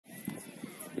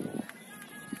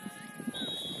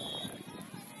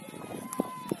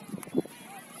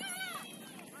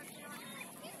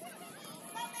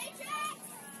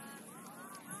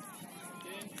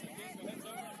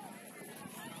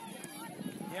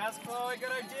Yes, Chloe,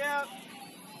 good idea.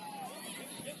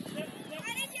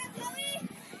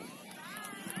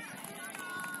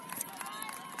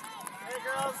 Hey,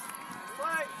 girls,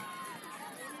 play.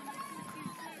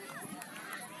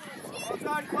 Well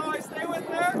done, Chloe. Stay with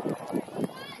her.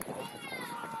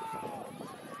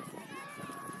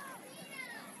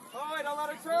 Chloe, don't let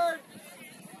her turn.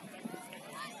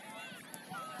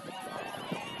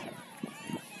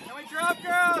 Can we drop,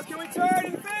 girls? Can we turn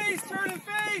and face? Turn and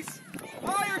face.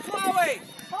 Higher, Chloe.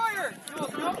 Higher.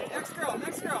 Jules, no. Next girl.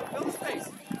 Next girl. Fill the space.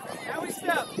 Now we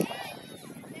step.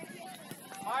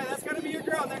 All right, that's going to be your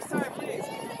girl next time, please.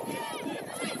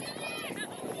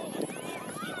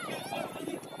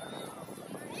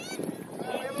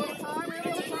 We have a little time. We have a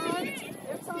little time. We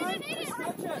have time.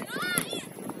 Stretch it.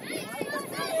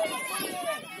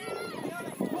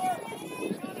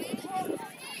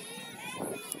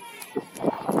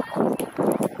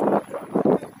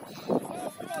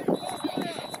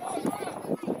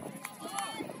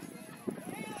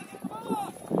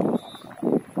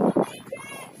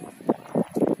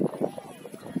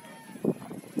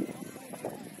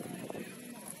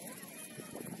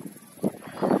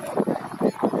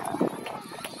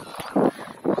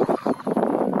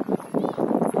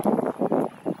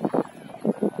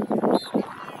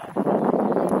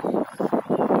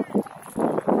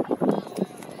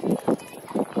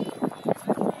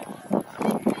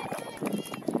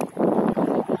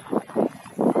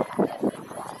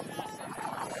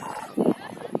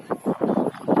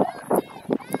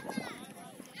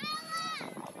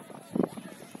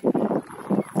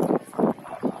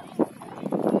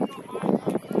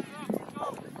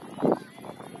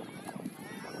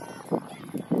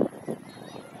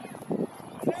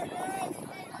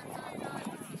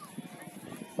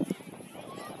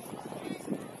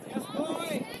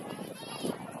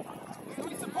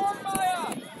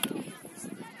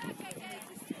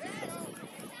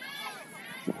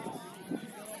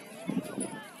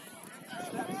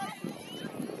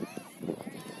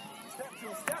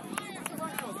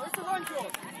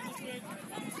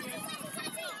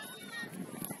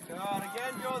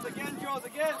 Again, Jules,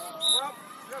 again. Drop,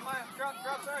 Maya, drop,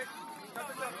 sorry. Drop.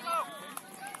 Go.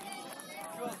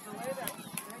 Jules, delay that.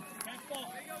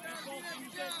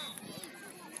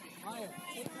 Maya,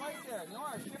 shift right there.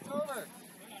 Nora, shift over.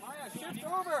 Maya, shift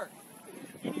over.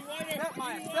 Step,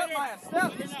 Maya, step.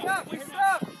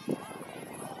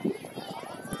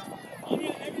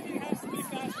 Everything has to be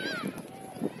faster.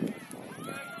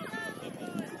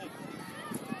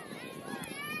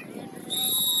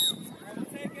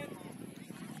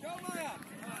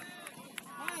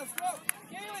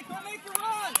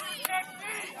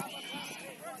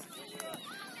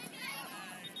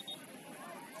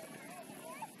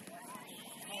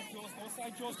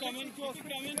 Jules, come in. Keep it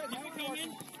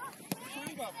coming.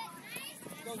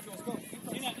 Go, Jules, go.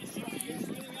 You're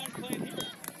really not playing here.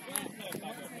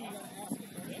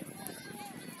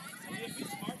 You have to be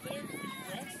smart there.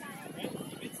 Press, right?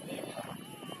 If it's there.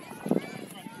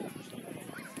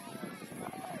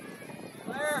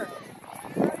 Claire,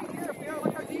 right here. Feel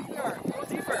look how deep you are. Go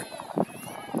deeper.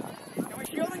 Can we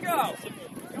shield and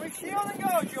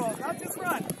go? Jules? Not just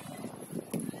run.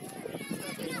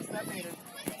 Step needed.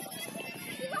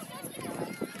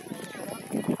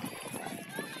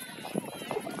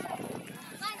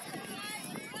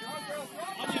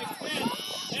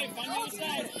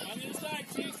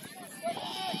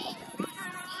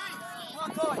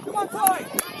 Come on, Chloe!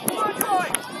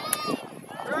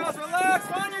 Girls, relax!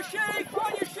 Find your shape!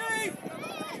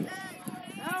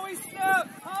 Now we step!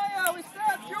 Hiya, we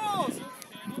step!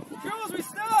 Jules, we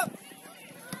step!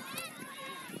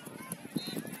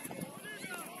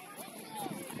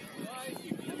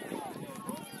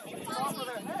 It's off of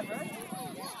their head, right?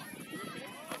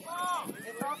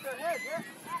 It's off their head, yeah?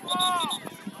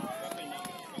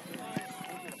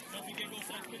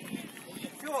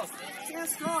 Jules, stand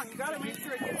strong. You gotta make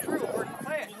sure it gets through or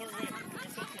play it.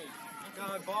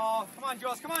 Good ball. Come on,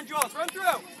 Jules. Run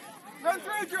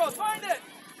through, Jules. Find it.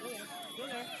 Go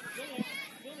there.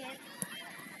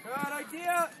 Good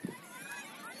idea.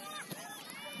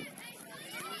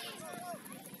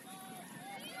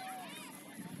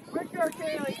 Quicker,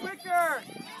 Kaylee, quicker.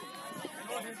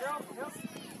 Go here, girl. Yep.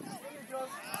 Here,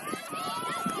 Jules.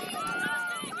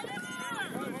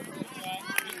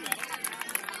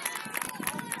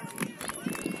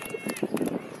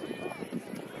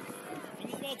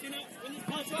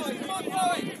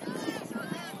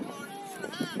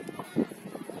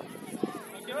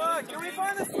 Good. Can we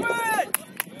find the spread?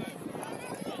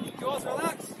 Jules,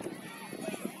 relax.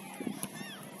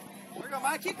 There we go,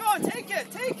 Maya. Keep going. Take it.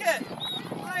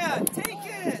 Maya, take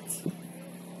it.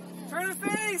 Turn and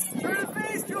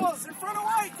face, Jules.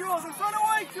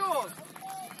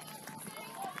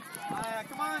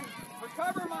 Come on.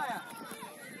 Recover, Maya.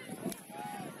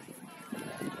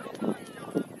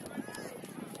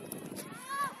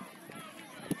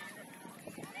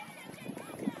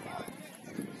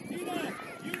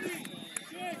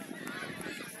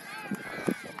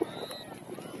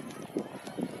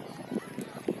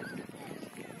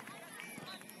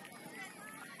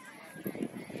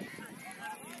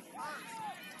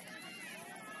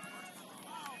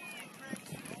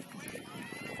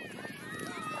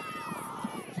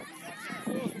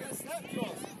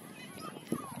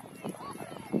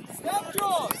 Step,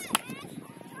 Jules!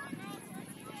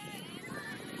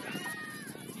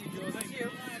 That's you.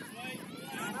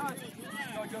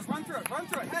 Go, Jules, run through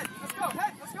it, head, let's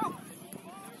go.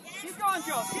 Keep going,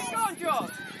 Jules,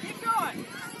 keep going.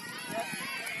 Yeah.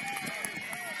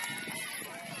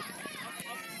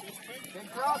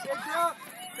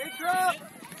 Big drop.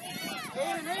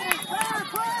 Aiden,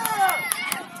 clear!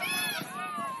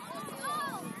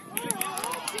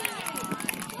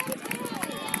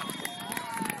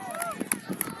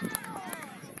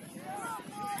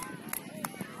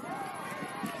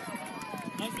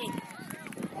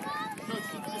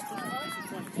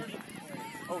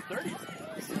 Oh, 30.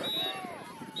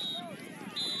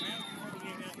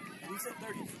 We said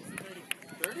 30s.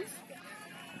 30s?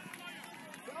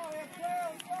 Go!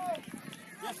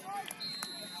 Yes.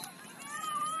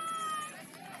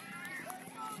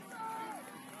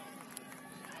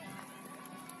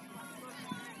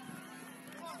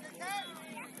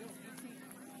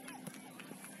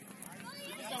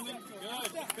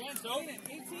 Good. Fans, though. 18.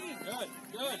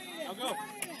 Good. Now go.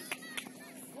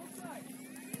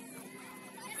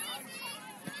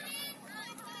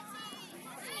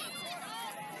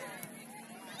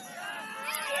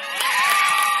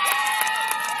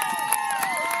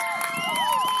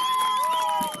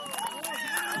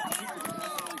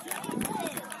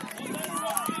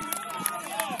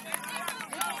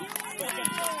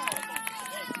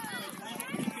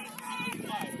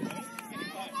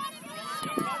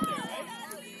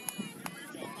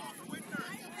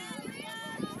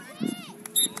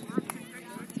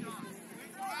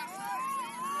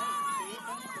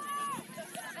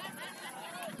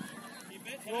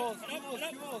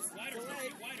 Jules. Wider.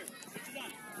 Switch it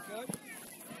on. Good.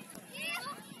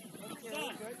 It's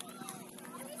on.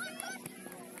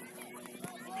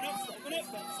 Open up.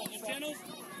 Second channels.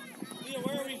 Leah,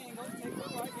 where are we?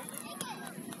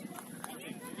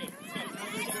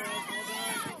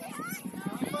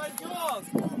 Jules.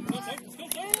 Let's go.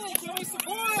 Show me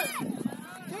support.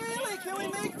 Kaylee, can we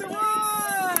make the run?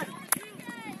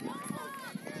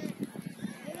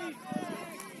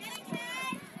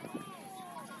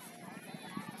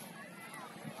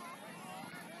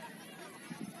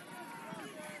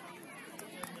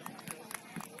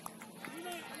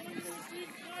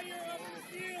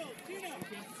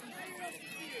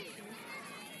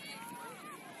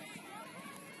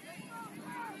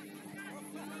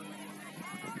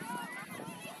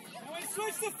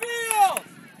 Switch the field!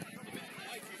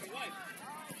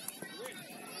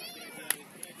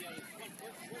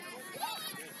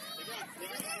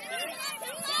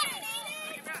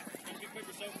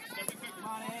 Come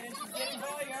on, Aiden. She's getting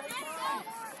going every time.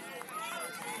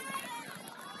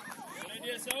 Good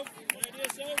idea, Soph.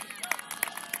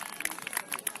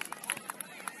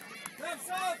 Left,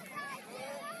 Soph.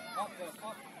 Up.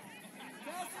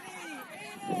 Cassidy,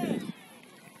 Aiden.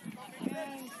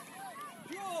 And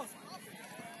Jules.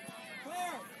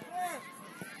 Clear.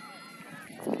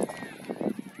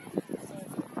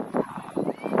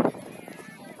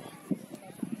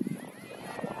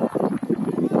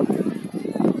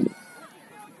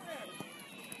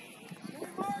 In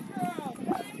front of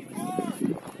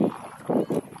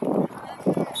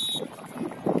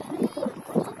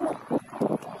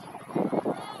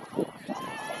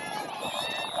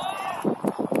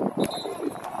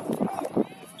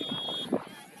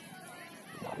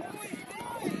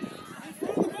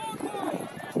the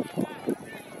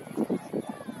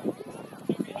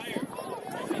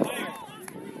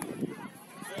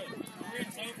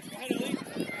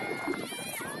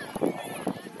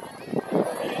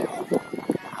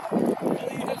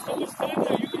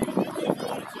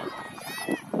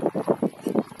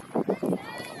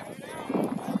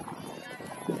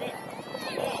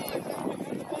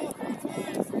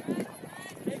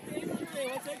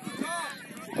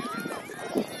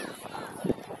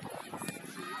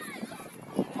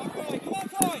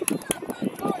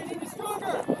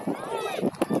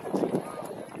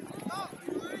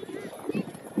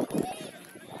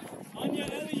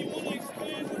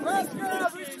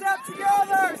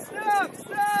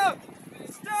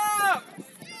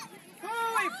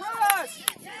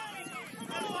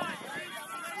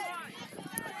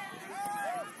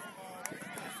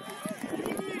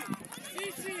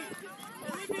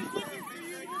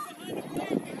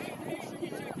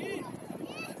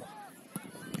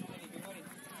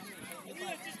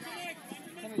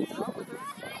Drop with her.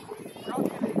 Drop,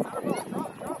 Kennedy. It's our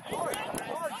ball. Drop. Forward.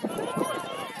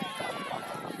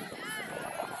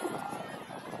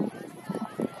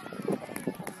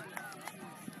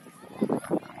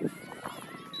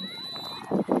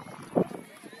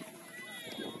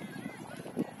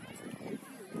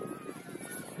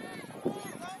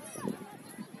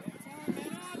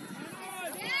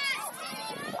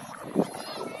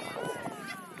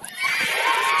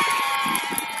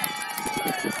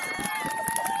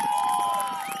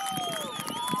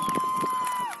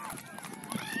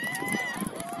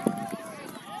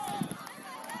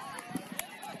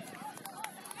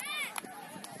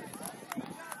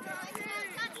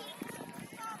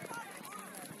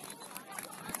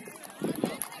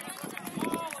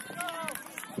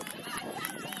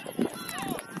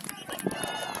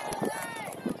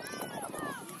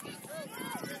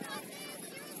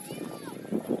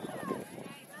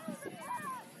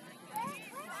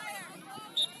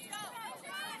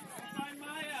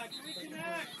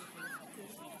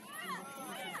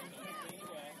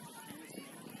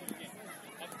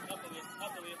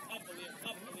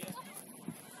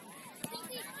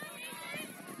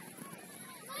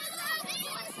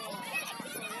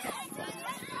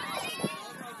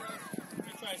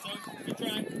 Good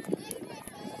try.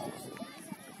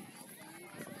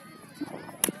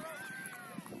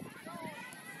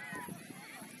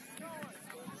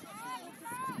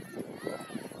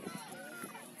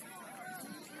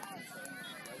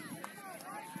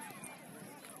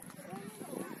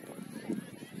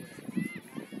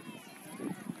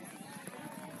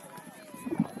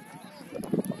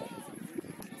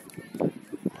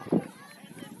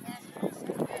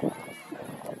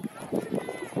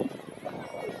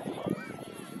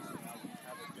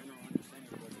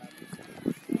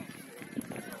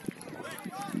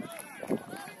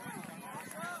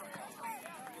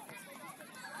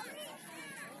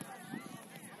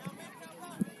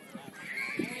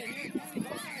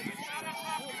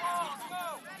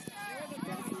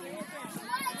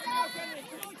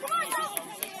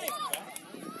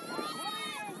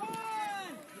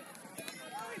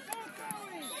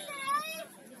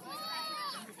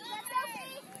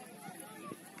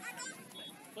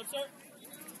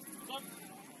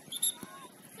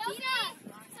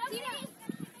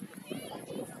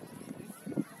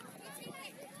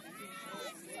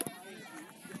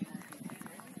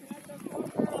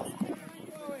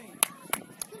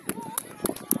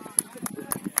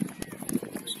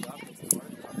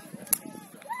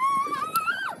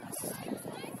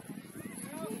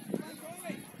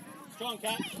 Strong,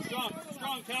 Cat.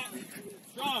 Strong, Cat.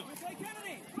 Strong. Okay,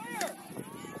 Kennedy. Clear.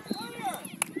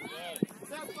 Good.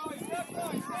 Step, boy.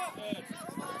 Good.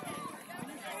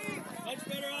 Much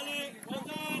better, Ollie. Well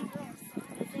done.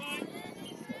 You're fine.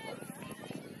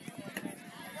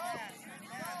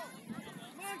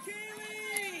 Come on,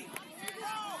 Keely.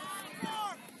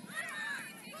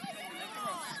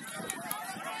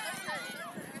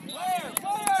 Player.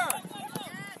 Go.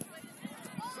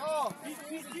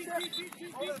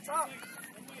 Over the top.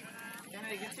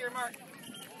 Kennedy, get to your mark.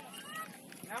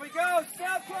 Now we go.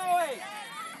 Step, Chloe.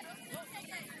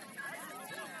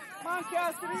 Come on,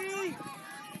 Cassidy.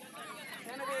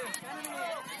 Kennedy.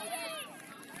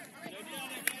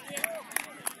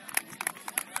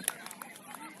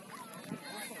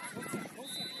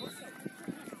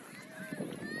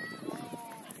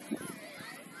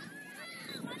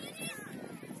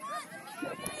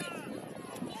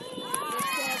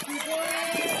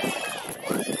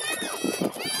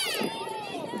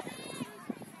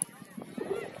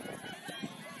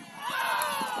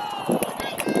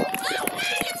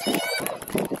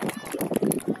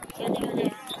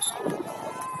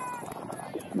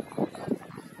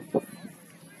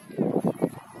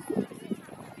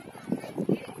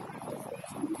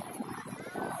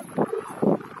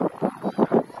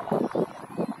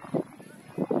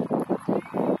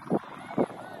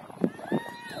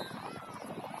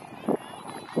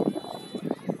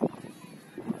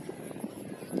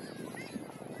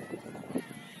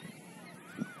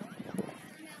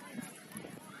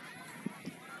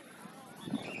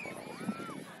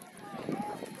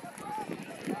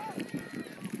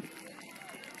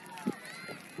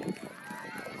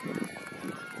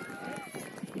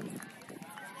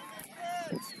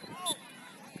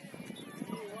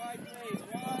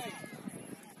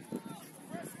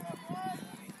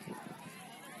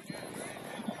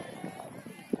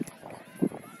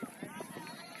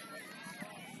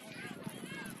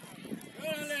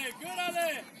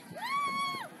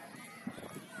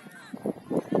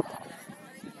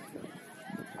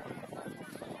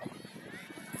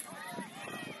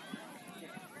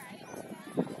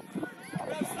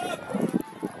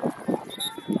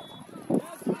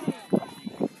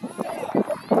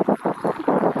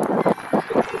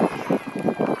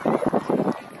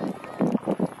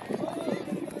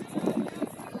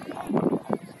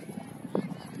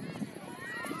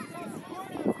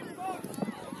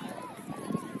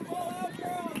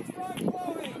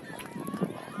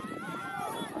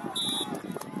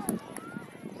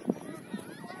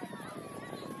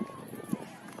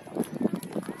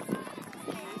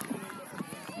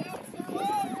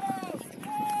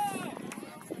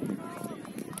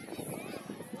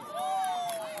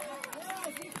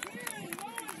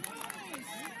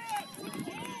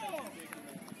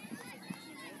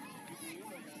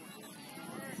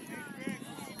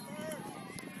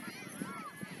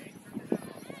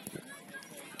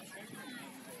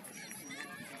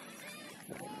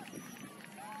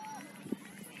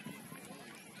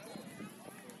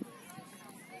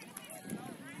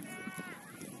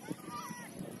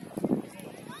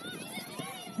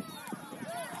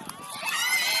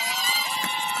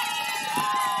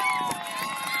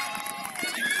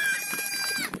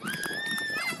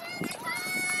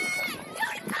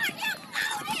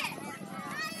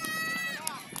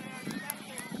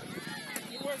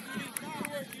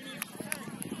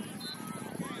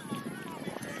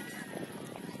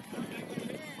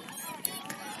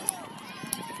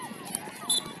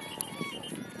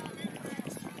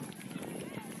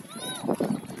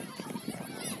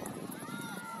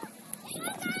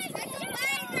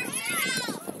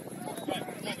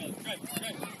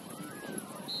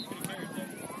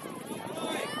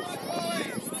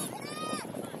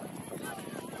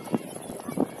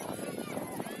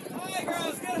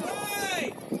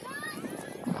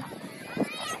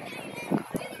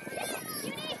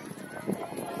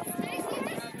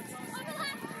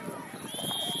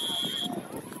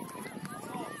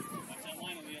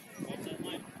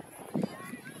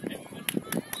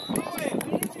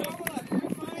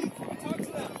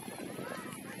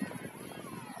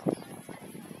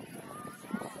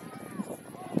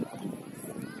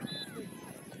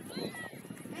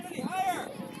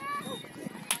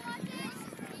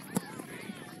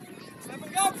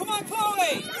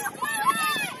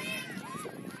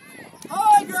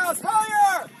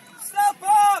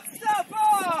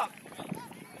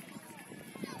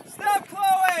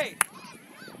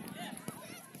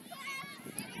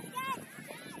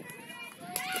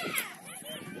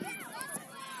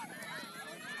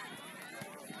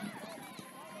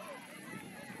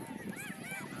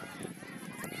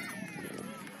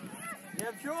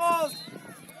 Give Jules.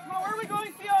 Come on, where are we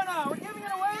going, Fiona? We're giving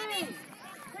it away.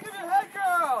 Think of your head,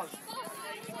 girls.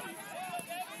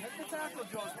 Make the tackle,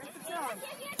 Jules. Make the jump.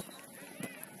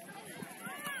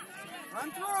 Run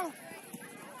through.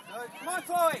 Good. Come on,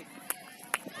 Chloe.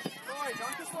 Chloe,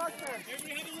 don't just watch there.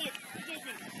 Everybody have a look. It's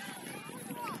open.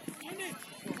 Find it.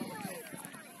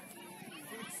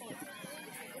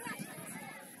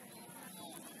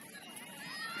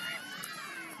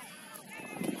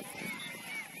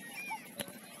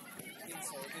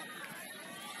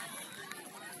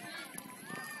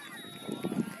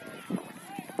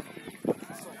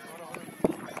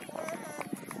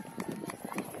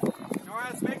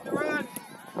 Norris, make the run.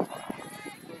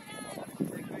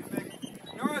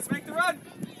 Norris, make the run.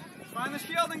 Find the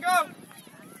shield and go.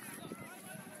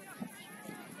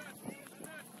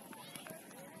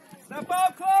 Step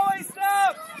up, Chloe,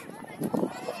 step.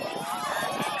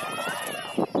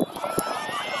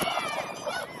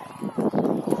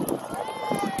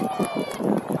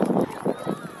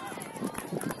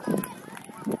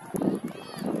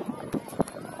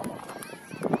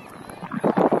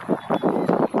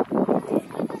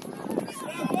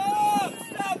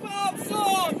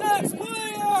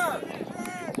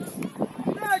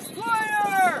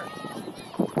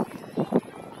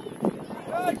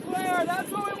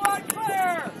 That's what we want,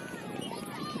 Claire!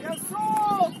 Yes,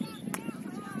 sold!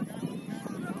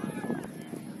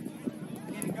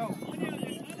 Need to go.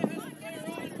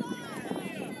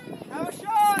 Have a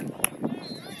shot!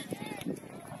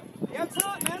 Yep,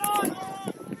 son, man on!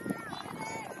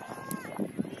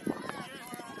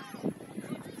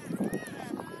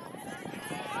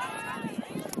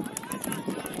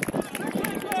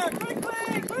 Quickly, Claire!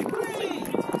 Quickly! Quickly!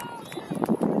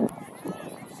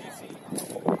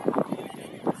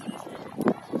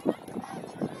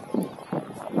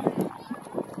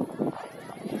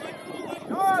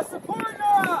 Support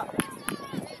Nora!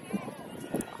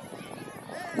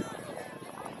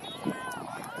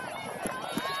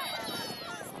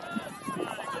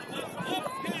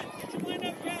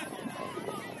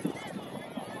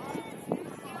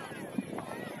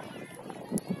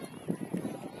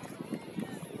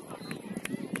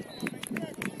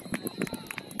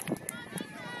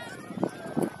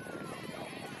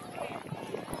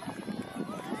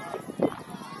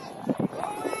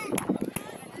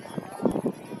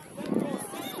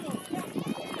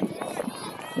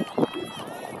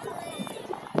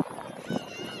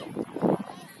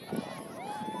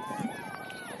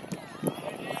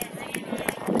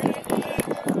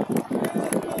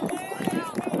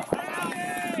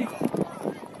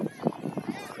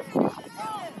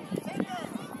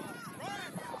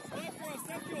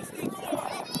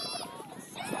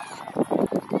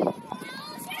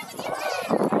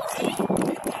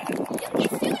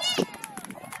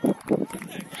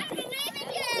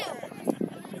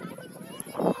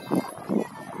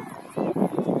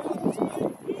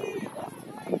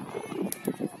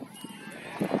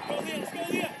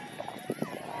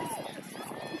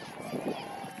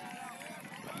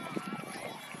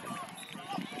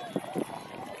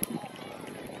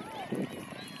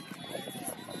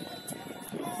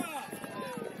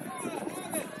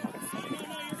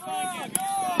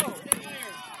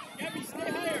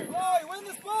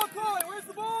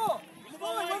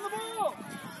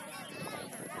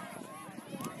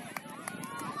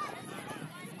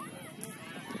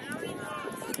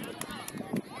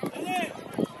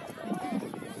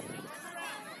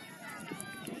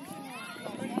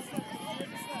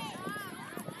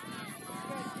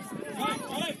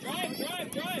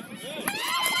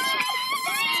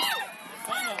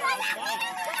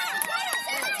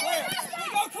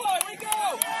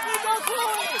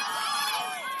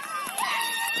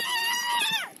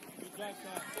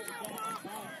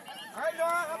 All right,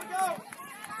 Nora, have a go.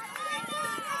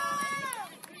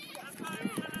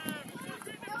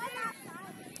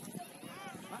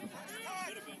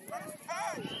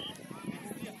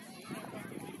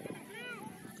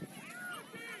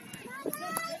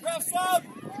 Ref sub.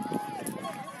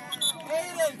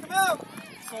 Hayden, come out.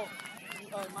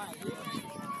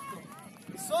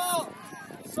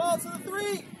 Saul to the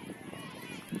 3.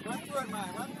 Run through it,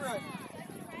 Maya. Run through it.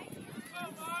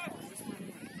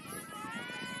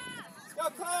 Let's go,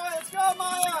 Chloe. Let's go,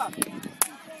 Maya.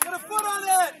 Get a foot on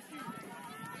it.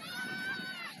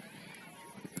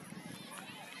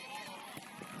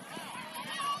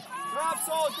 Drop,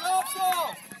 Saul. Drop,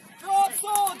 Saul. Drop,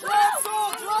 Saul. Drop,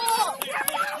 Saul. Drop.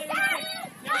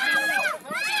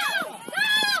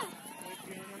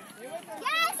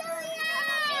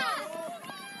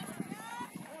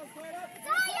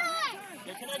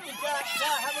 Get connected, Jack.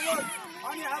 Jack, have a look.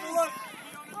 Anya, have a look.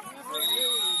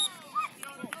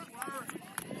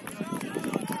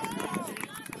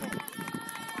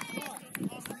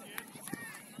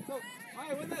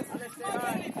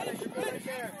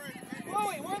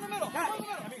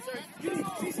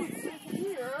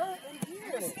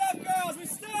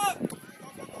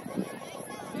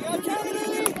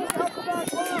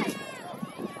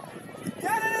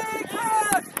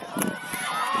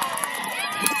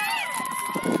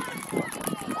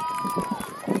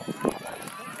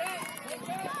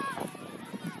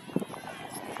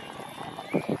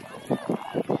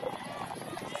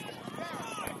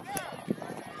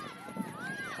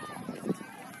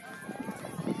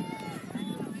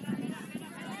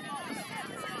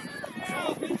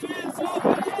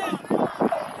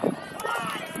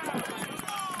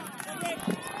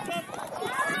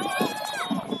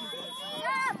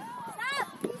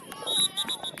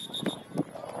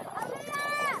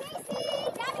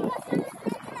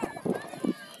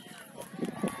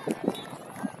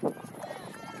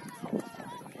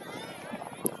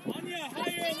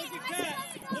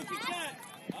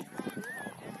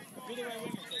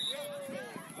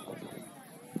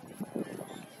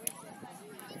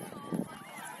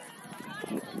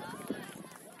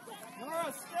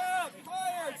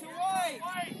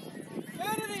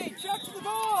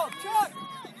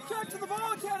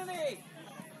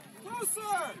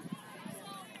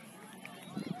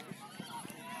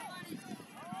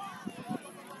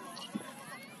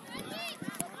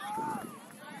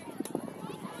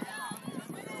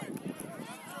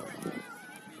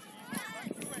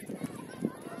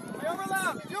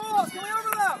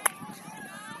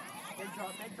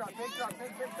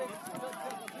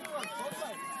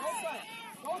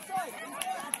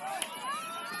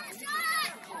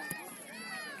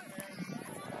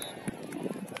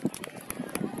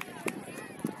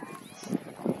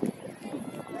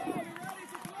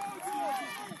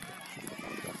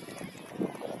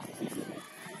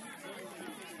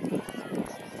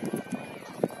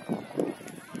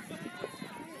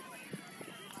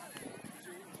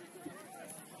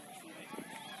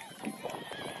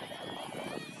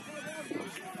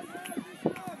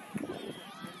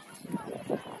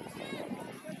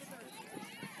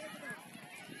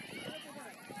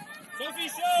 Sophie,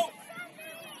 show!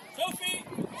 Sophie!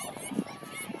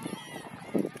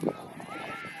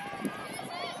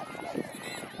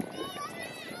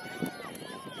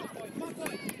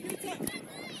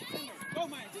 Go,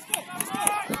 Maya, just go! Just go!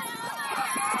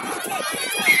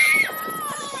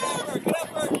 Good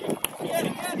effort! Get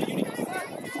it, get it!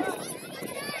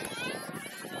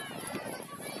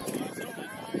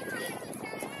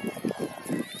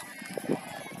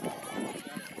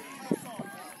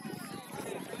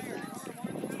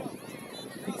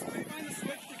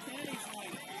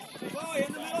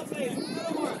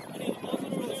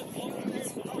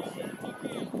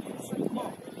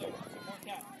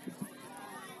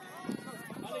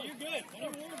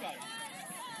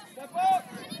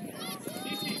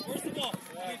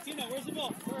 Where's the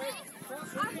ball? All right.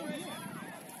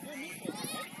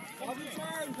 Drop and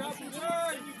turn, drop and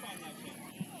turn. You find that chance.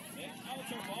 Okay, now it's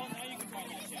your ball, now you can find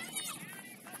that chance.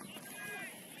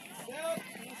 Step,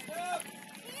 step.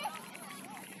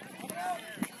 Come out.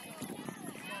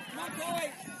 Come on, Chloe.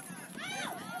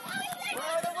 Where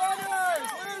are the runners?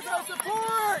 Where's our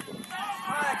support?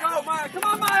 All right, go, Maya. Come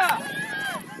on, Maya.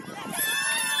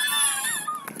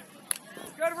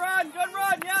 Good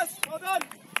run, yes. Well done.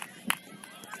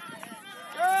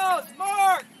 Girls,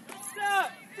 mark,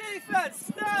 step, defense,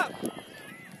 step.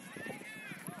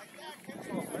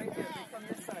 Right here, from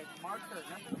this side. Mark her,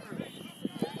 nothing through.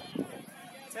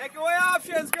 Take away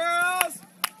options, girls.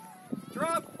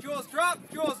 Drop, Jules, drop,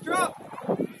 Jules, drop.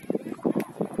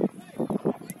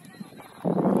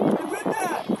 You win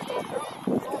that.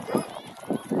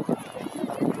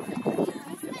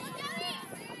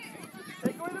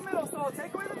 Take away the middle, Saul.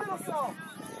 Take away the middle, Saul.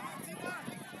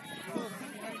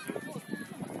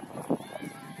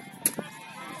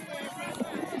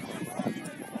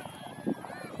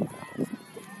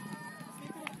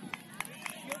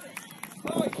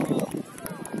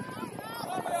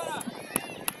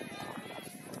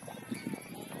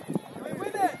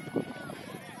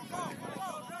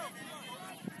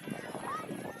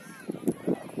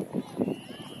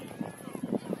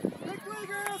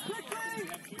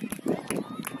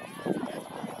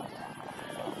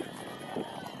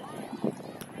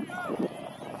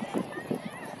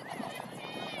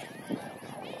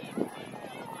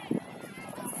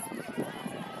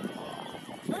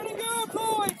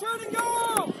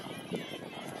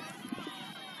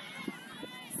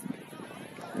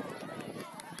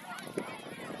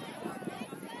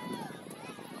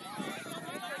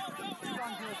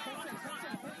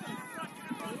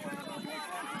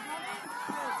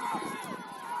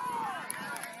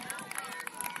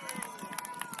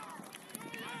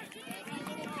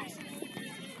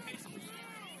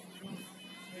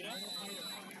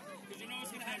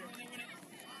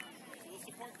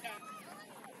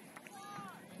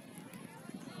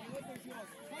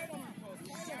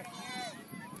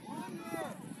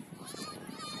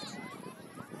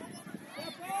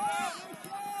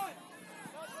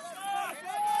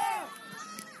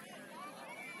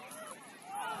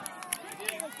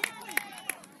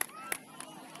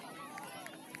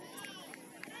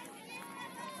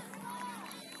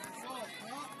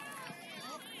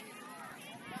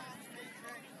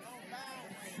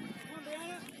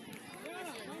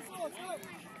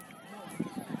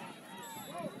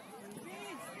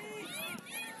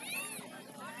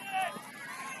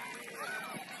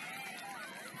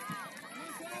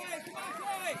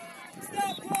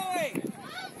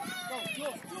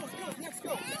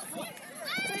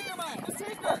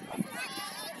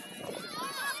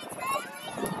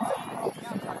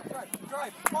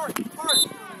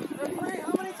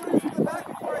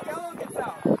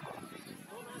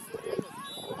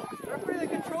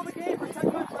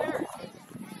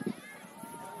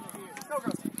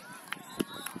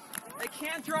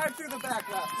 Can't drive through the back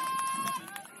left.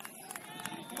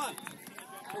 Come on.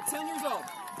 You're 10 years old.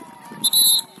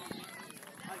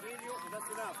 I gave you, but that's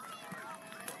enough.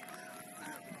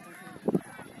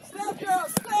 Stop,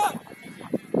 girls! Stop!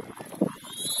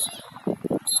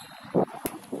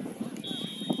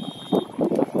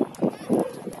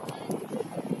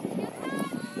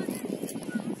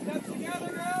 Step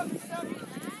together, girls! Step.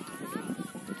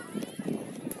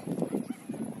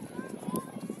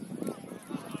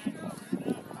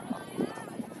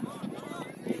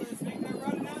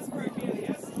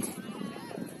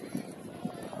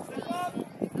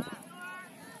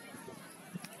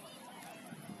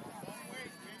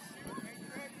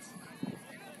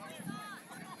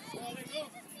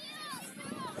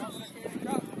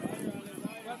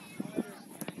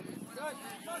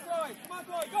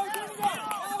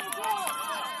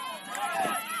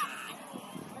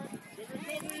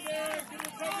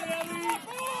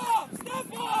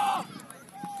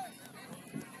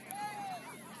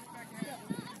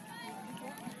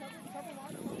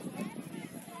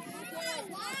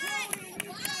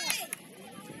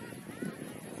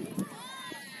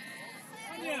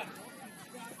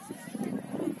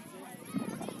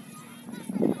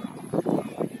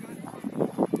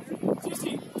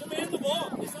 Demand the ball.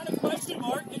 It's not a question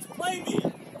mark. It's play me.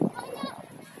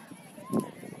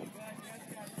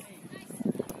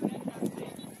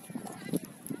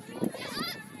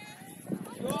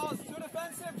 Jules, too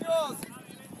defensive, Jules.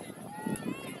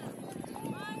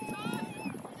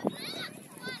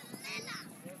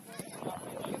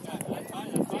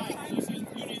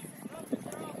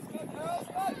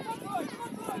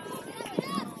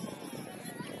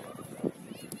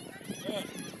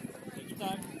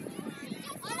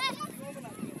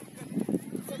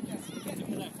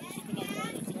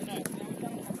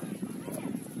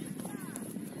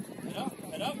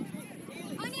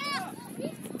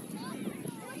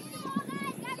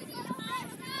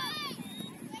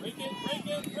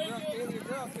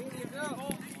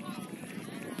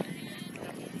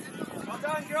 Well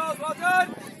done, girls. Well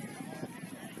done.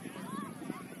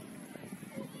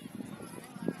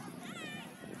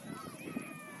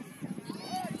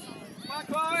 Come on,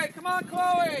 Chloe. Come on,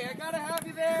 Chloe. I gotta have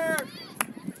you there.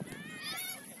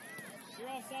 You're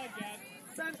offside, Gab.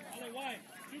 Ale wide.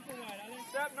 Super wide, Ale.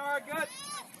 Step, Nora. Good.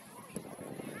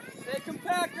 Stay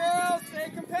compact, girls. Stay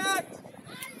compact.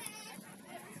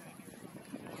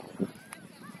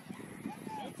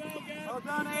 Well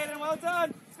done, Aiden. Well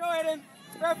done. Let's go, Aiden.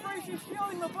 Referee, she's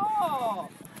shielding the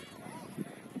ball.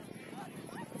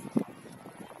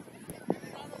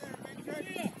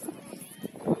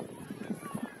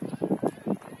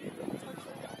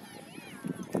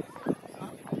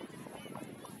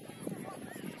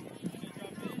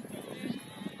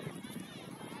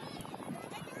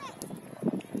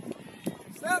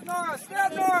 Step, Nora.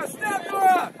 Step, Nora. Step,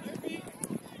 Nora.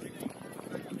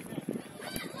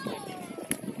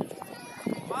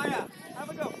 Maya, have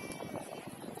a go.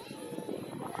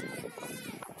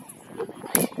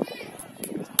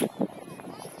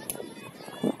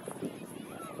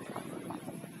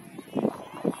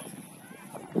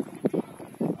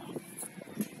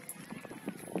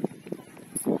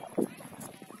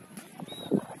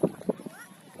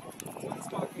 Let's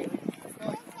go, Kaylee. Let's go.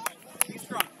 Be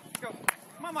strong. Let's go.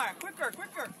 Come on, Maya. Quicker,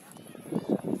 quicker.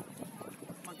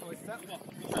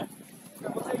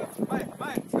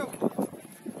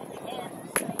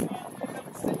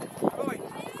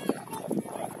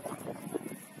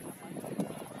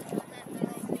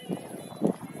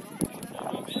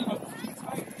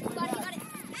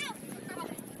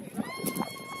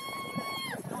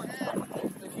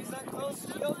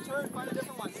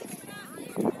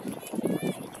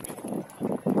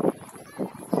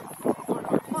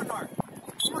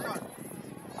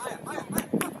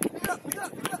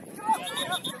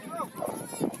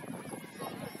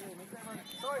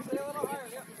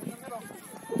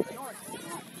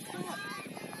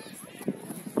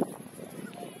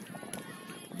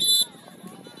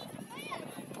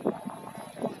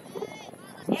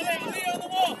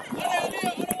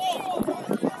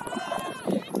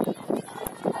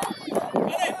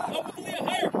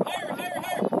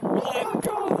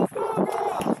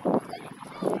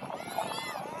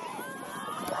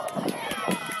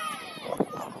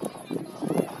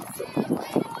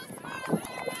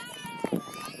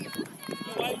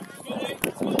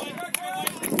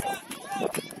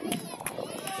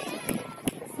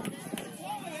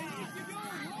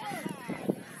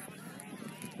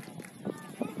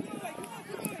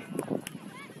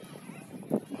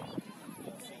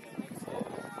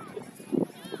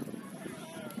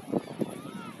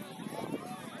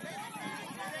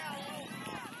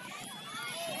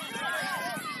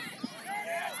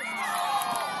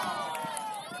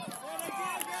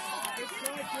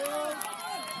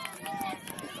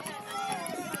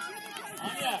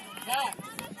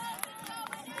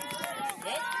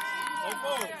 Play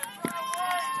forward.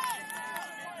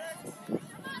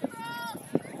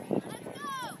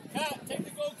 Cat, take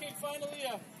the goal kick, find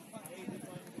Aaliyah.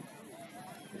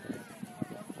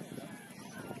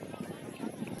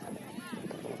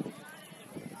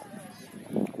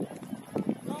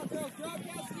 Drop,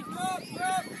 Cassidy, drop!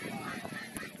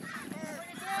 Bring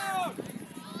it down!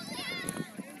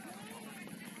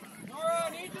 Nora, I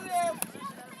need you there!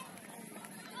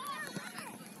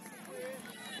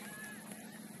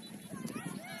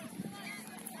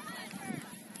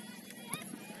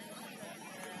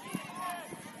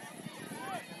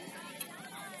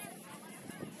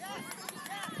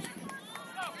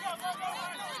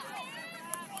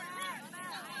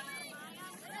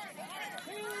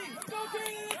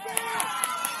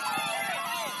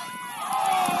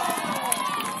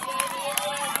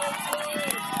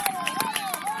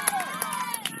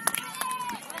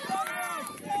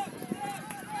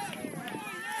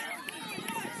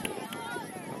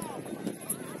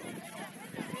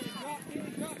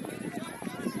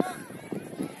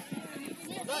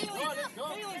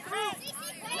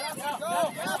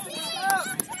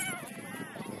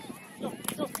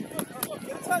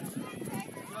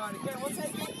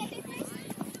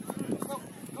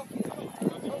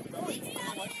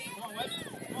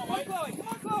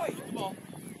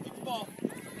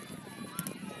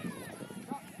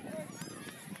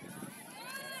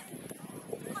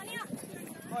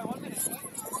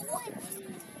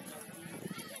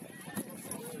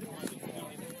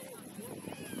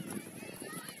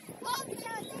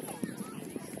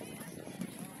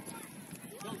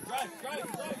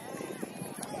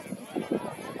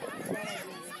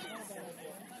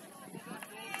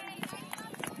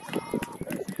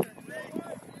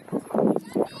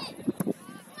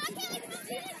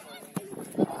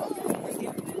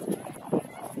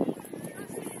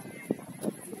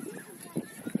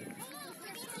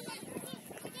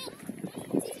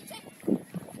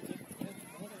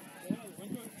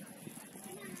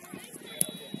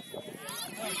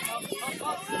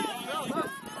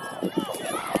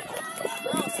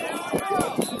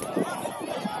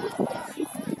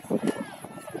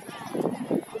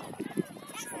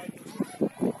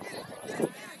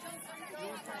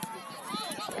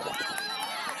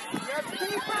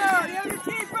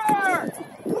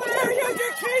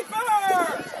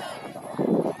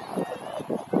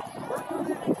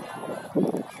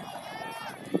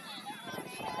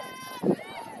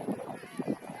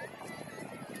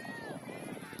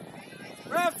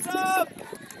 Refs up!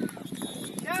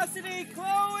 Cassidy,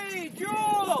 Chloe,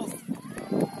 Jules!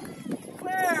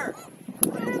 Claire!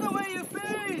 Clear the way you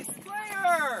face!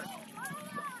 Claire!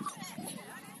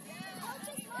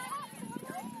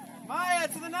 Maya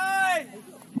to the 9!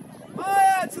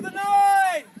 Maya to the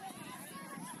 9!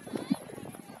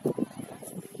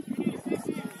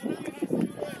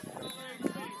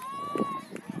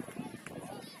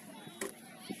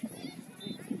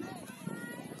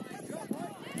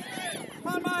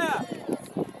 Come on, Maya!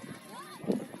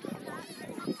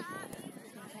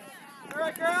 All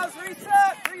right, girls,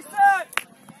 reset! Reset!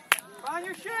 Find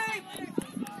your shape!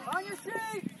 Find your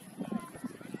shape!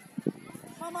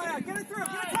 Come on, Maya, get it through, get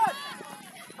a touch!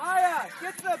 Maya,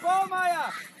 get to the ball,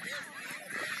 Maya!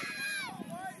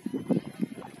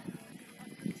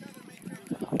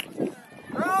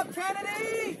 Rob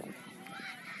Kennedy!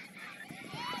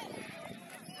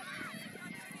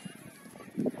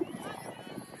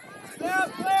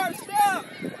 Step, Claire, step!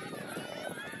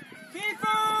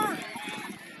 Keeper!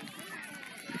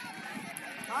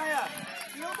 Maya,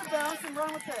 shield the bounce and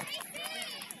run with it.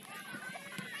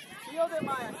 Shield it,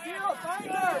 Maya. Shield, find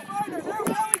her, find her. There we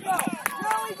go.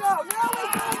 There we go,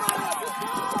 Maya. Just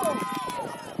go.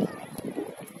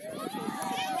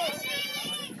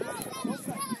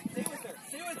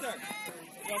 Stay with her.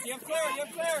 You have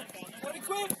Claire. Let it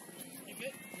quick.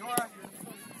 Nora.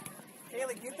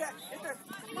 Kaylee, get that. Get there.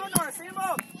 Come on, Nora, see them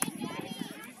both.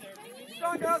 Keep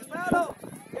going, girls. Battle.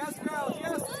 Yes, girls.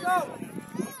 Yes, let's go.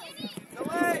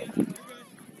 Delay.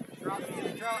 Drop.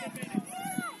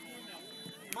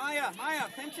 Maya,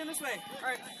 pinch in this way. All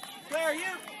right. Claire,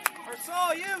 you. Or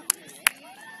Saul, you.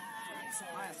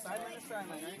 Maya, sideline to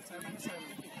sideline, right? Sideline to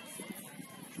sideline.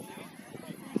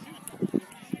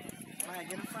 Maya,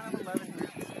 get in front of 11 here.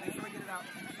 Make sure we get it out.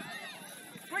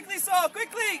 Quickly, Saul,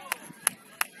 quickly.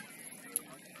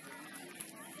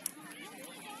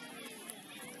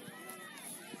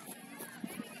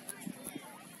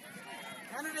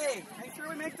 Kennedy, make sure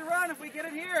we make the run if we get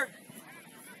it here.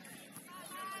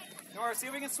 Nora, see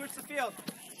if we can switch the field.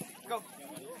 Go.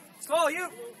 Slow, you.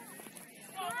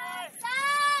 Stop!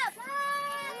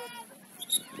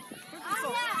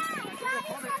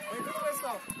 Wait for the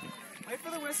whistle. Wait for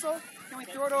the whistle, can we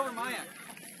throw it over Maya?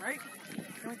 Right?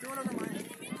 Can we throw it over Maya?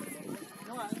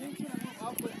 No, I need you to move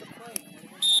up with the play.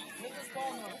 Hold this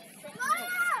ball, Noah. Maya,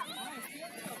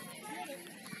 field it.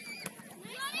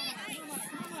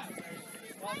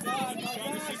 Well done, well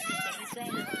done.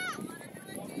 Stronger.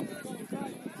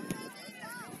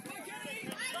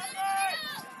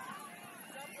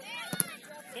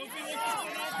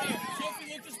 Sophie,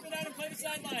 look to spin out and play the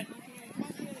sideline.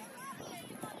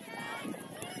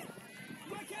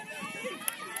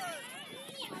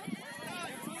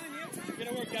 We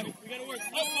gotta work, Gabby. We gotta work. Up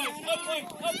point, up point,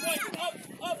 up point,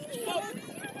 up.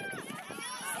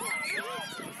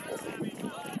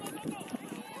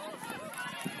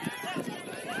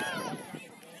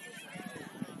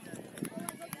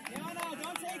 No,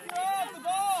 don't take her off the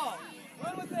ball.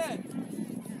 Run with it.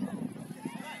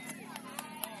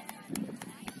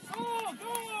 Go!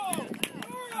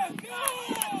 Nora, go!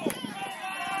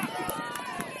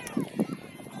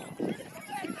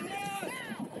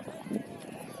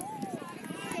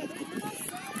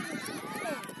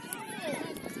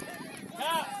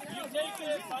 You take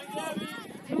it. Find Gabby.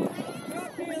 Go,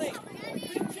 Keely.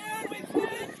 We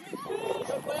can.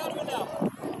 Go play out of it now.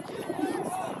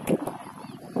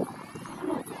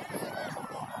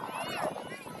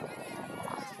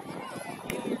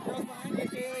 Keely, your girl's behind you,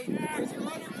 Keely. Where's your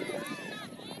runner, Keely?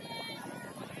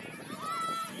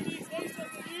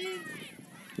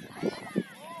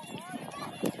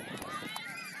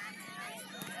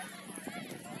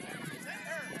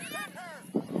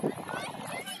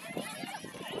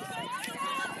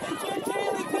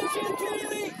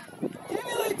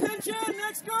 Keely, pinch in!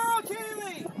 Next girl,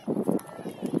 Keely!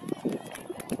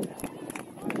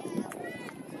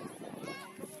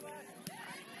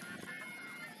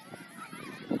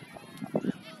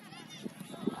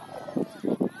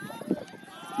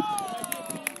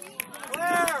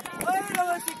 Claire, play it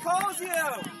unless she calls you!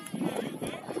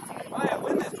 Maya,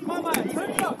 win this. Come on, Maya. Turn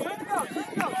it go. Field the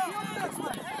next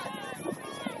one.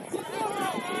 Keep going.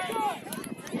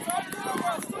 It's up there,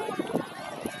 Russell.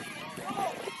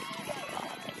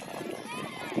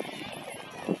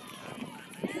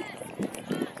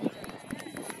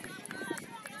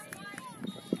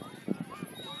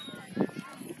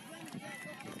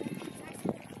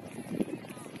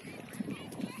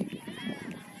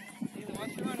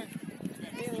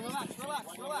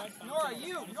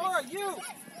 Nora, you!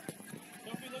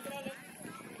 Sophie, look at it.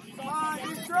 Come on,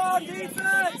 you strong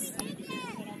defense!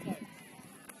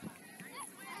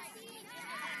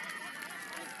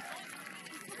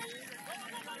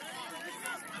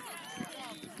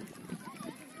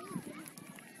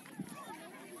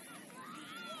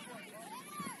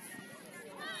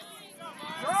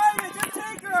 Drive it, just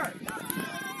take her!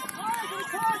 Alright, get a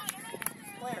touch!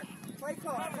 Claire, play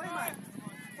close, play Mike.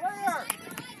 Play her!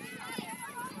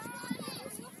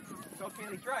 Go,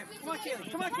 Kaylee, drive. Come on,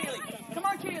 Kaylee. Come on, Kaylee. Come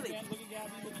on, Kaylee.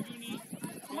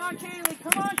 Come on, Kaylee.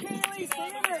 Come on, Kaylee. Stay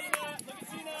in it. Look at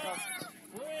Cena.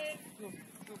 We're in.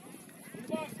 In the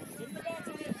box. In the box.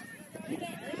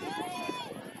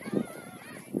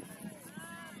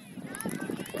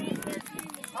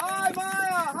 Hi,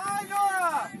 Maya. Hi,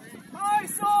 Nora. Hi,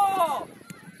 Soul.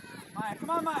 Maya,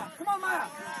 come on, Maya. Come on, Maya.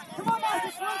 Come on, Maya.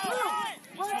 Just run through.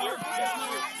 Run through.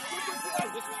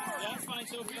 Yeah, it's fine,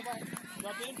 Sophie.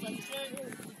 Drop in, touch the shade.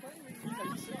 Are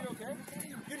you sure you're okay?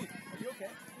 Goody, are you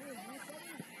okay?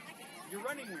 You're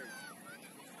running weird.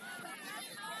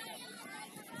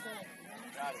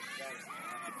 Got it.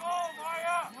 Oh,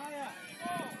 Maya! Maya,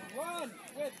 run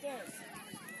with this.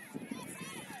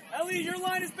 Ellie, your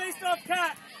line is based off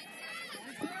Cat.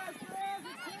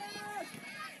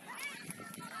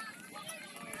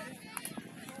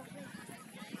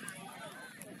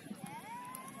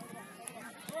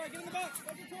 Get in the box.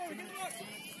 Get in the box.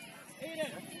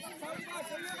 Aiden, top of the box.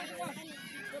 Right here, box.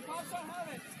 The pops don't have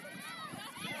it.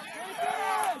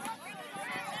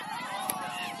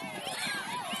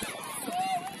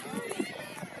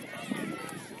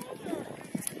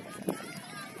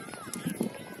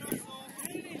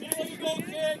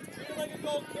 Treat it like a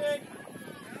goal kick.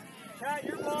 Cat,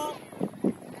 your ball.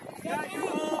 Cat, your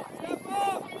ball.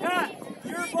 Cat,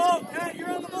 your ball. Cat,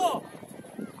 you're on the ball.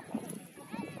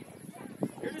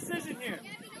 Your decision here.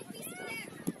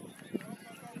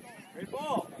 Great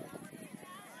ball.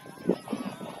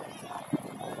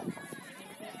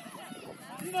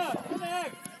 Tina,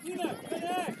 connect. Tina,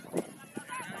 connect.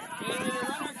 Kaylee,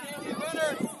 runner. Kaylee,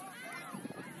 runner.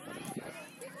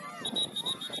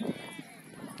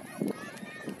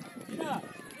 Tina,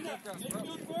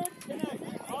 midfield third, connect.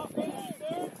 Offense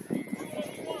third, do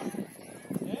whatever you want.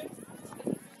 Okay?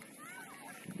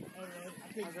 Alright, I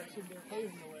think that should be a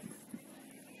phase in the way.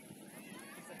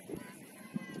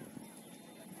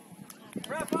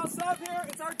 Ref, I'll sub here.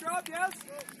 It's our drop, yes?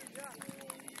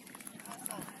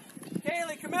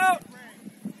 Kaylee, come out.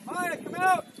 Maya, come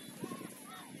out.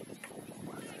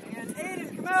 And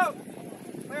Aiden, come out.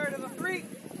 Clear to the 3.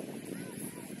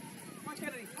 Come on,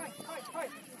 Kennedy. Hi.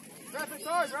 Ref, it's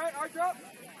ours, right? Our drop.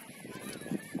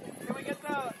 Can we get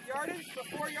the yardage, the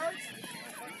 4 yards?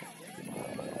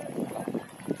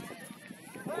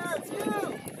 Claire, it's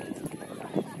you.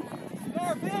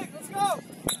 Claire, big, let's go.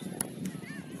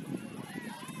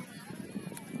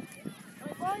 Can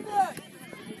we find it?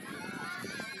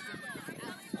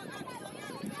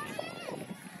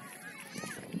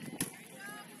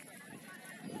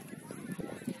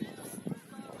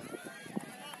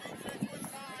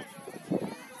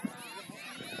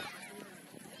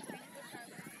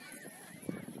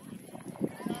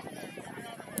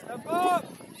 Step up!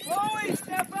 Chloe,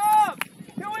 step up!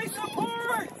 Can we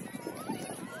support?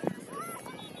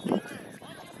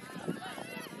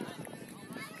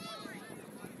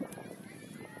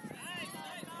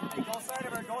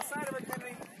 Go side of her,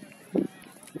 Kennedy.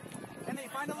 Kennedy,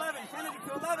 find 11. Kennedy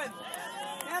to 11.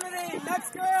 Kennedy,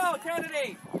 next girl,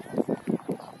 Kennedy.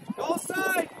 Go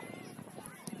side.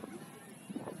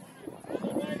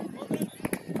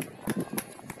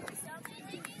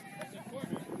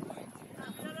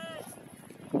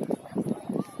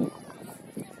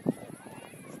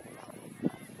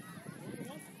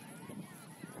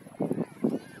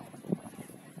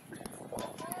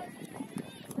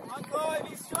 Chloe,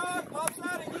 be strong. Pops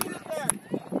out and eat it there.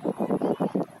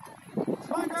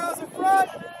 Come on, girls in front.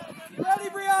 You ready,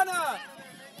 Brianna?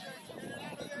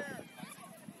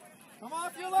 Come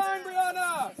off your line,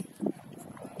 Brianna.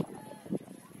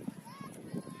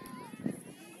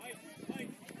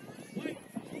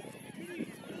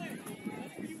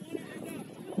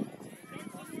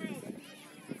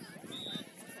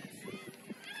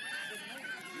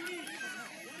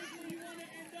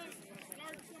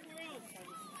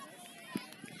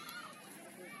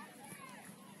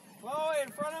 Chloe,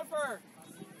 in front of her.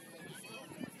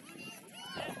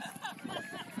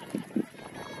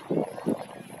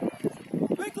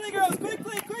 Quickly, girls,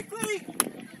 quickly.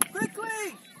 Let's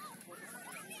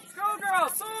go,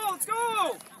 girls. So, let's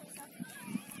go.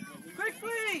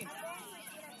 Quickly.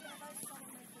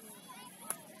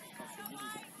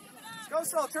 Let's go,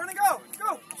 Sol. Turn and go.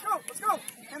 Let's go.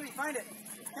 Kennedy, find it.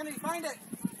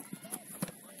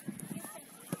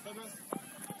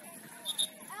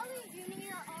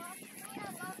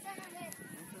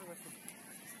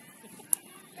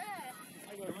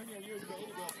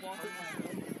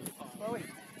 Chloe.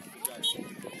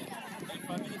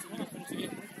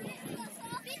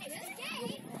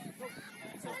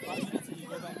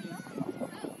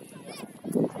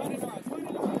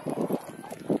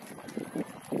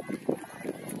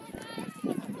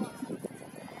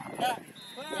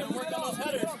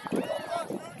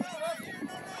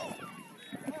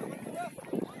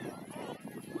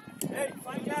 Hey,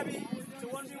 find Gabby. It's a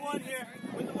 1v1 here.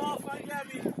 With the ball, find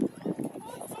Gabby.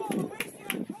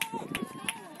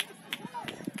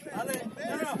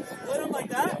 No. Let him like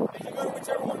that. And you go to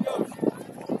whichever one goes.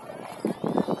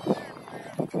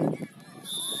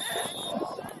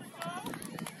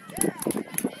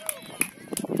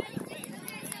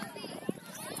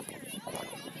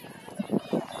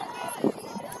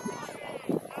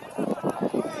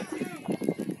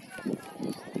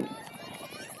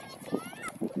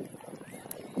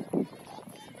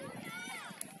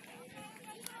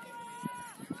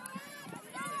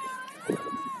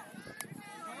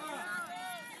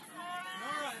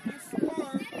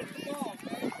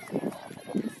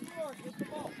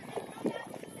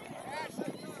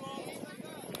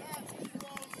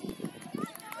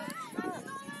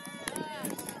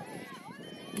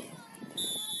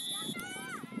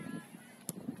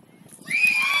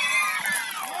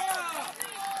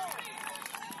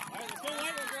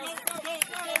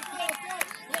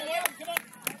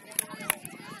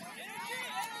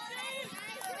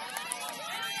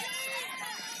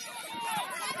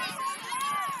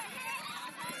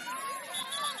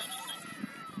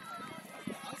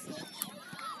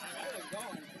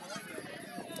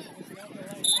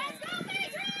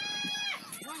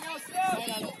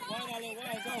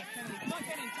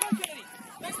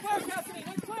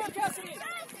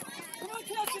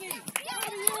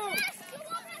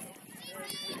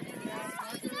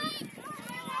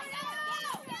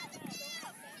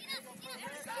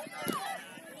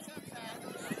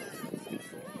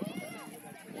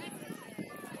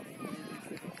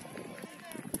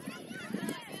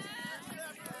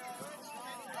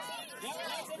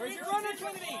 Where's your runner,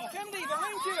 Kennedy? Kennedy,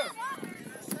 behind you.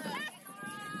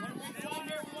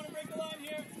 We want to break the line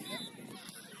here.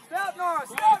 Stop,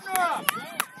 Nora.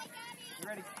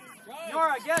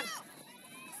 Nora, again.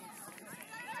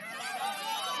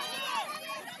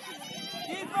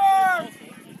 Keeper!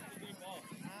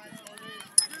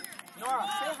 Nora,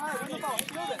 stay high, win the ball,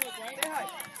 shield it. Stay high.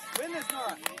 Win this,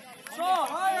 Nora. Saul,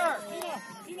 higher!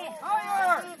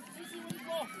 Higher!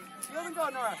 Shield and go,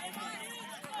 Nora.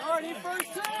 Nora, need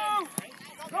first two!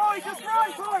 Go, he just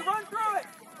run, Chloe, run through it!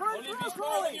 Run through,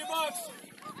 Chloe!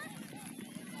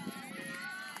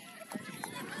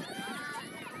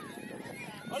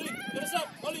 Ollie, get us up!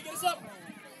 Ollie, get us up!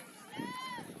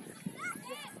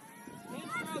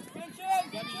 Pinch in!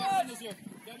 Gabby, you gotta win this year.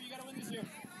 Gabby, you gotta win this year.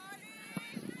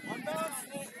 One bounce,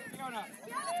 go now.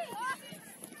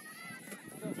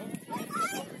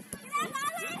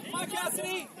 Come on,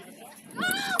 Cassidy!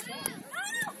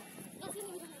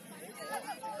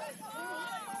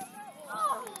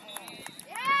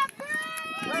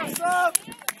 Press up!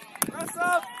 Press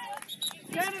up!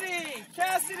 Kennedy,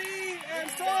 Cassidy, and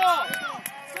Saul!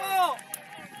 Saul!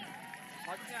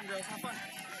 Mark the time, girls. Have fun.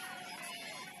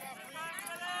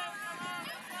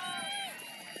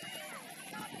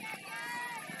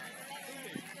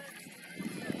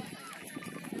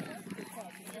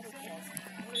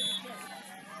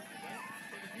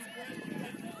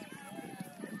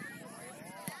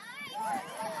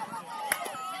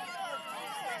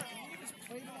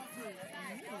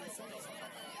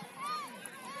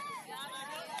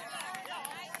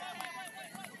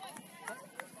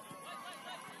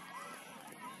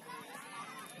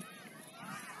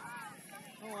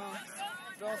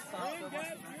 Girls, stop.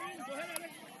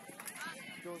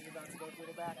 Girls are about to go through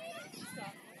the back.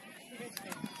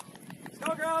 Let's go,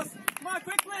 girls. Come on,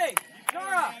 quickly.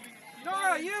 Nora.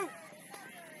 Nora, you.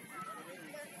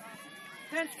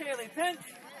 Pinch, Kaylee. Pinch.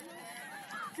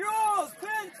 Jules,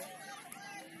 pinch.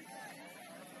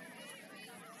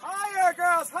 Higher,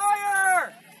 girls.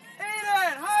 Higher.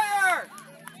 Aiden, higher.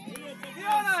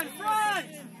 Fiona, in front.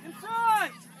 In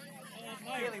front.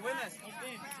 Kaylee, win this.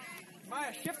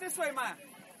 Maya, shift this way, Maya.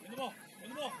 Win the ball. Win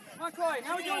the ball. Come on, Chloe.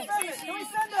 Now we can send it. Can we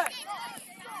send it?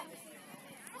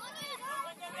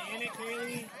 Stay in it,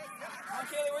 Kaylee. Come on,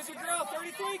 Kaylee. Where's your girl?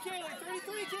 33, Kaylee.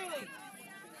 33, Kaylee.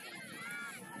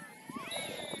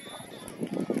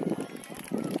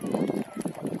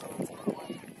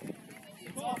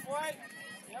 It's off right.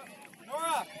 Yep.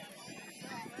 Nora.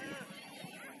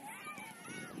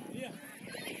 Yeah.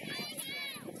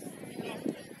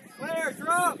 Claire,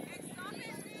 drop.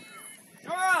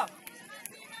 Nora.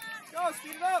 Go,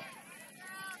 speed it up.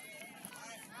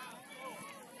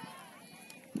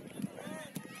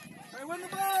 Hey, win the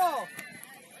ball.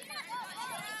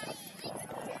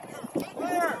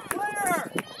 Claire,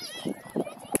 Claire.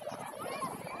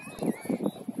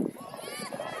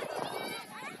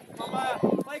 Come on, Maya.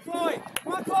 Play Chloe.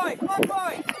 Come on, Chloe. Come on,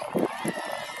 Chloe.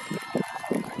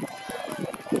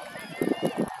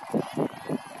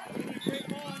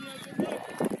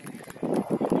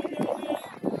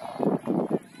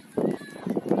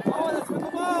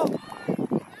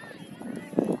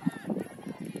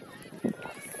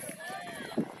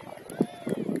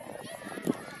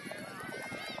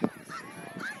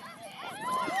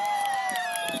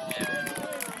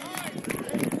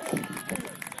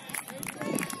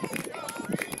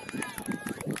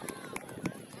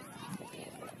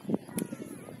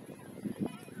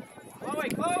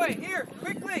 Chloe, here,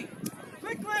 quickly,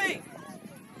 quickly.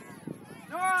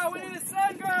 Nora, we need to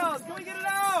send, girls. Can we get it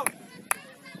out?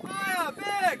 Maya,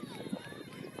 big.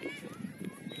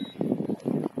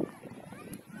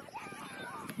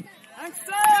 And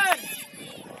send.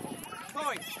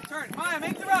 Chloe, turn. Maya,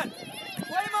 make the run.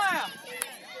 Play Maya.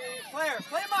 Claire,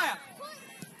 play Maya.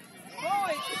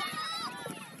 Chloe.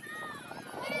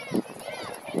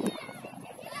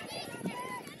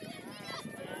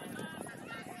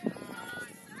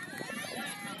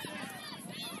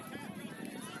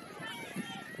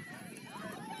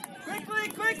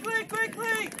 Quickly,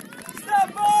 quickly!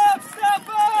 Step up! Step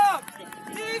up!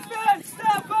 Defense,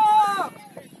 step up!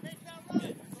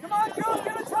 Come on, girls,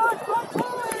 get a touch! Come on,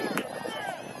 Chloe!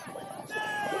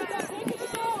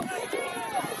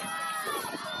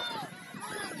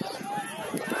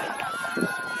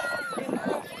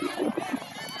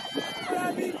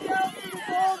 Gabby, down for the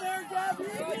ball there, Gabby!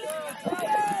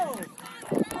 Go!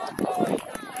 Come on, Chloe!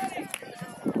 Ready!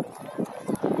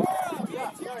 Nora,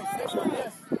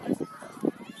 yes.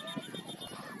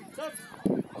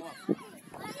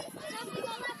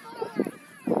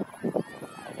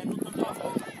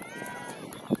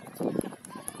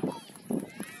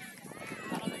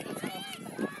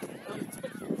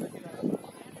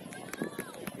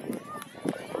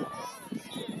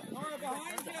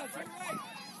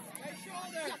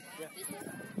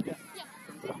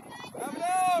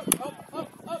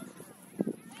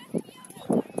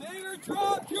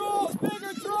 drop, Jules!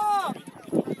 Bigger drop!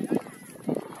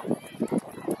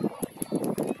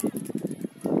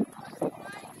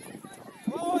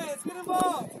 Chloe, let's get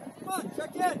involved. Come on,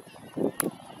 check in.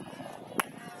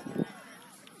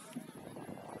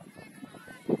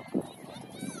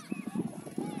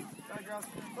 Sorry, girls.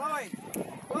 Chloe!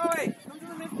 Chloe! Come to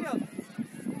the midfield.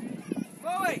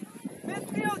 Chloe!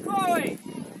 Midfield, Chloe!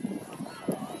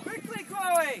 Quickly,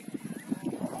 Chloe!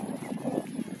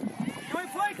 Can we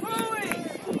play Chloe?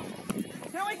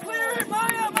 Can we clear it?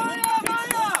 Maya! Maya!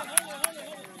 Maya!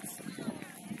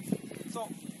 So,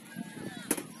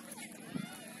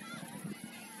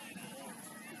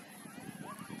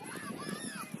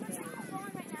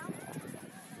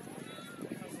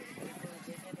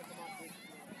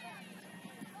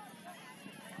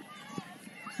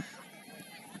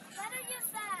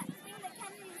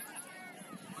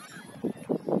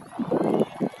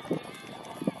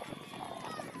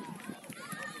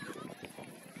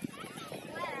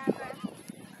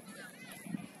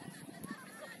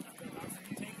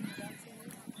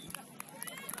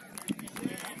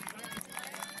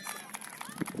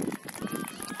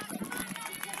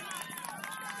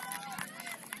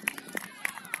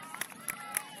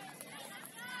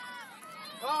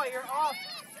 Chloe, you're off.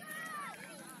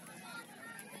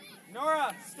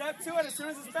 Nora, step to it as soon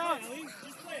as it's bounced.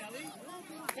 Just play, Ellie.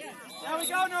 There we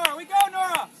go, Nora. We go,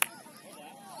 Nora.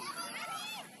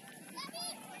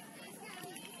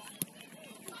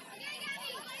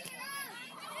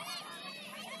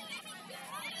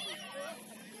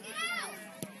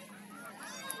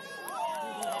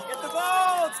 Get the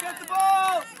ball. Let's get the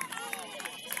ball.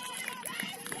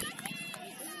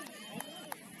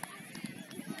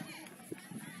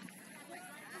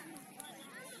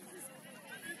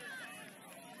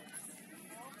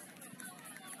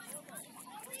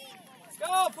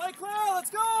 Go, play clear,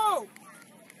 let's go!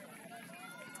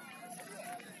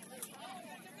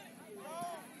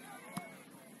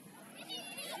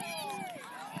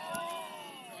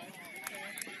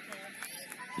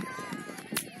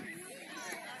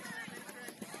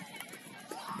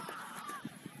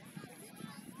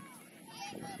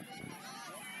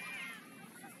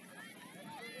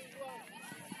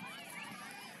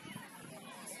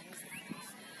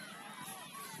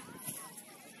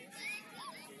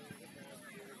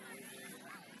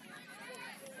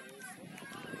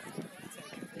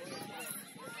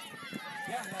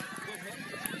 Yeah, that's a good hit.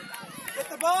 Get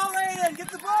the ball, Aiden! Get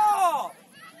the ball!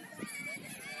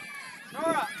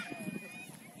 Nora!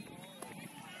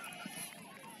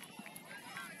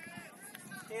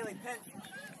 Kaylee, pinch.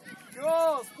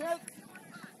 Jules, pinch!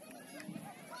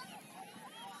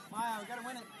 Maya, we gotta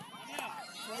win it.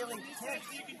 Kaylee,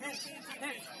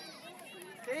 pinch.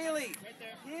 Kaylee,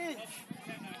 pinch.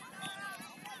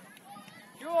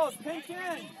 Jules, pinch in.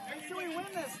 Make sure we win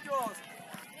this, Jules.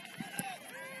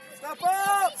 Step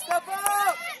up! Step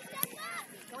up!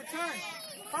 Can we turn?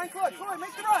 Find Chloe. Chloe,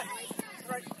 make the run.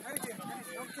 Right. Right here.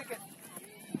 Don't kick it.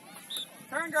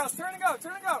 Turn, girls. Turn and go.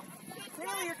 Turn and go.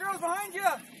 Kaylee, your girl's behind you.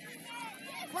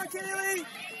 Come on, Kaylee.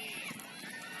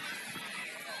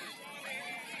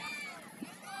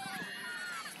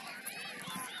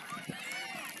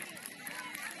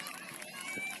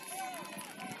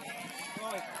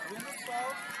 Chloe, win this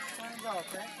ball. Turn and go,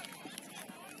 okay?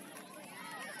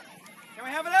 Can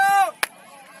we have it out?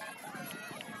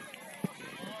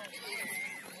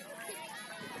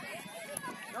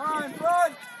 Nora in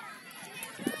front.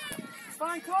 Let's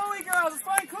find Chloe, girls. Let's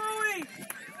find Chloe.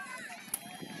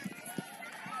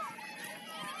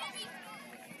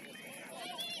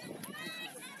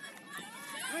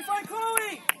 Let me find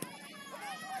Chloe.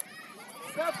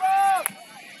 Step up.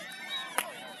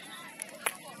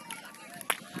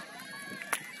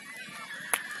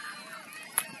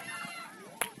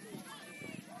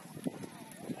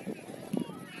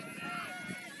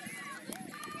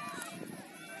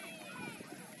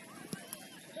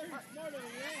 Smart over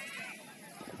here.